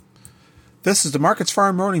This is the Markets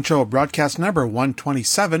Farm Morning Show, broadcast number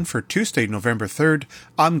 127 for Tuesday, November 3rd.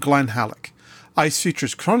 I'm Glenn Halleck. ICE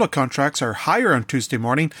futures canola contracts are higher on Tuesday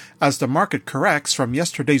morning as the market corrects from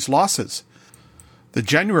yesterday's losses. The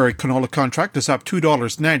January canola contract is up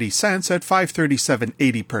 $2.90 at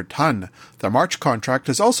 $537.80 per ton. The March contract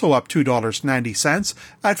is also up $2.90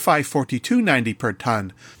 at $542.90 per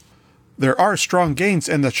ton. There are strong gains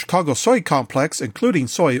in the Chicago soy complex, including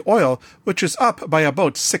soy oil, which is up by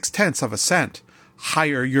about 0.6 cents.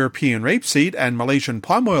 Higher European rapeseed and Malaysian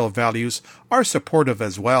palm oil values are supportive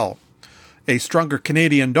as well. A stronger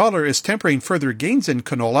Canadian dollar is tempering further gains in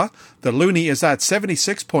canola. The loonie is at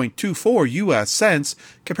 76.24 U.S. cents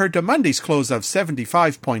compared to Monday's close of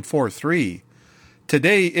 75.43.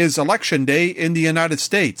 Today is Election Day in the United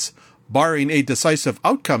States. Barring a decisive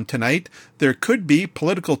outcome tonight, there could be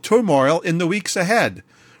political turmoil in the weeks ahead.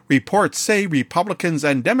 Reports say Republicans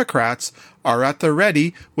and Democrats are at the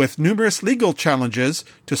ready with numerous legal challenges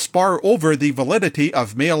to spar over the validity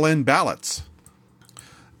of mail-in ballots.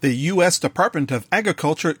 The U.S. Department of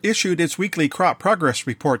Agriculture issued its weekly crop progress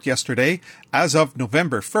report yesterday. As of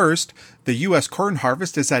November 1st, the U.S. corn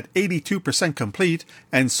harvest is at 82% complete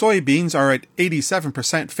and soybeans are at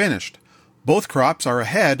 87% finished. Both crops are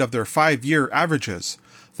ahead of their 5-year averages.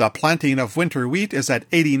 The planting of winter wheat is at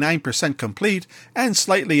 89% complete and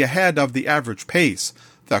slightly ahead of the average pace.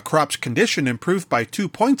 The crop's condition improved by 2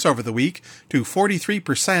 points over the week to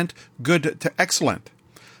 43% good to excellent.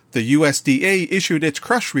 The USDA issued its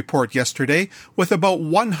crush report yesterday with about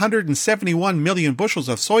 171 million bushels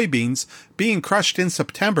of soybeans being crushed in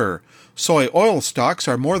September. Soy oil stocks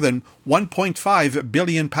are more than 1.5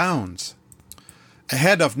 billion pounds.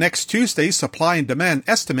 Ahead of next Tuesday's supply and demand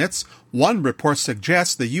estimates, one report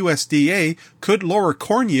suggests the USDA could lower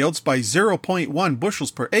corn yields by 0.1 bushels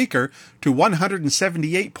per acre to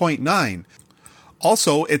 178.9.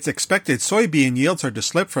 Also, its expected soybean yields are to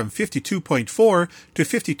slip from 52.4 to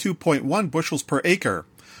 52.1 bushels per acre.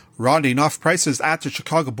 Rounding off prices at the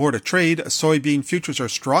Chicago Board of Trade, soybean futures are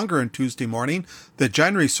stronger on Tuesday morning. The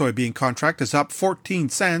January soybean contract is up 14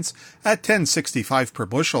 cents at $10.65 per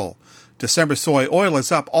bushel. December soy oil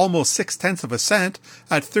is up almost 0.6 cents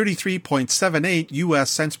at 33.78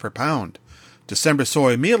 U.S. cents per pound. December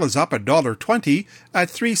soy meal is up $1.20 at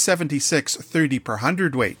 $3.7630 per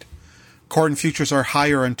hundredweight. Corn futures are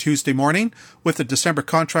higher on Tuesday morning, with the December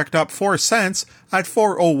contract up 4 cents at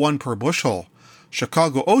 $4.01 per bushel.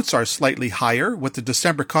 Chicago oats are slightly higher, with the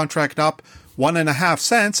December contract up 1.5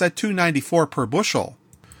 cents at $2.94 per bushel.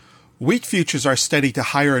 Wheat futures are steady to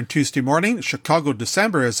higher on Tuesday morning. Chicago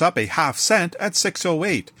December is up 0.5 cents at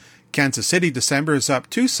 $6.08. Kansas City December is up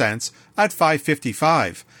 2 cents at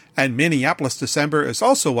 $5.55. And Minneapolis December is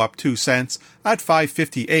also up 2 cents at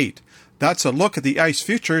 $5.58. That's a look at the ICE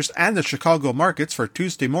futures and the Chicago markets for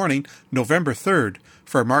Tuesday morning, November 3rd.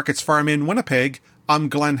 For Markets Farm in Winnipeg, I'm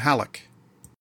Glenn Halleck.